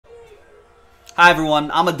Hi everyone,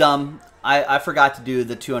 I'm a dumb. I forgot to do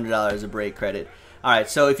the $200 of break credit. Alright,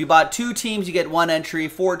 so if you bought 2 teams, you get 1 entry,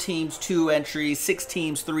 4 teams, 2 entries, 6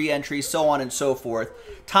 teams, 3 entries, so on and so forth.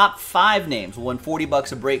 Top 5 names will win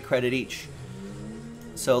 $40 of break credit each.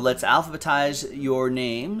 So let's alphabetize your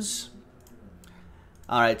names.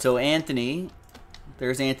 Alright, so Anthony,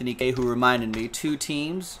 there's Anthony K who reminded me, 2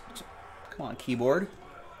 teams. Come on, keyboard.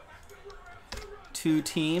 2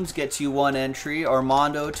 teams gets you 1 entry.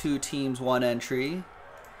 Armando, 2 teams, 1 entry.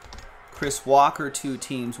 Chris Walker, 2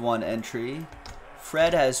 teams, 1 entry.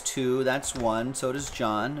 Fred has 2, that's 1. So does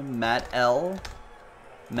John. Matt L.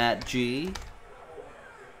 Matt G.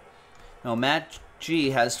 No, Matt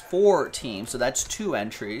G has 4 teams, so that's 2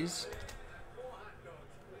 entries.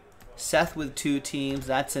 Seth with 2 teams,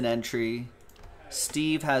 that's an entry.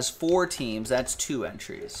 Steve has 4 teams, that's 2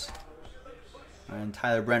 entries. And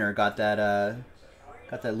Tyler Brenner got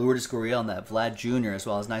that Lourdes Gurriel and that Vlad Jr. as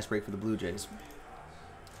well as nice break for the Blue Jays.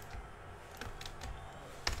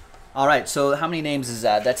 All right, so how many names is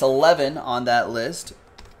that? That's 11 on that list.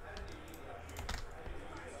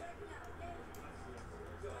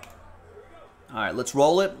 All right, let's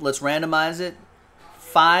roll it. Let's randomize it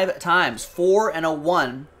 5 times. 4 and a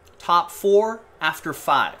 1. Top 4 after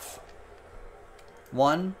 5.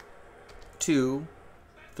 1, 2,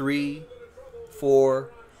 3,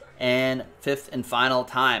 4, and 5th and final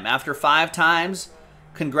time. After 5 times,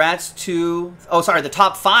 congrats to... Oh, sorry, the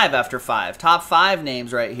top 5 after 5. Top 5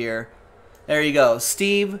 names right here. There you go.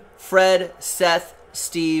 Steve, Fred, Seth,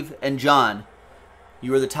 Steve, and John.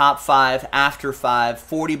 You were the top 5 after 5.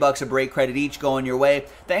 $40 of break credit each going your way.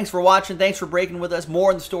 Thanks for watching. Thanks for breaking with us.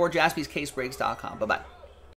 More in the store, jaspyscasebreaks.com. Bye-bye.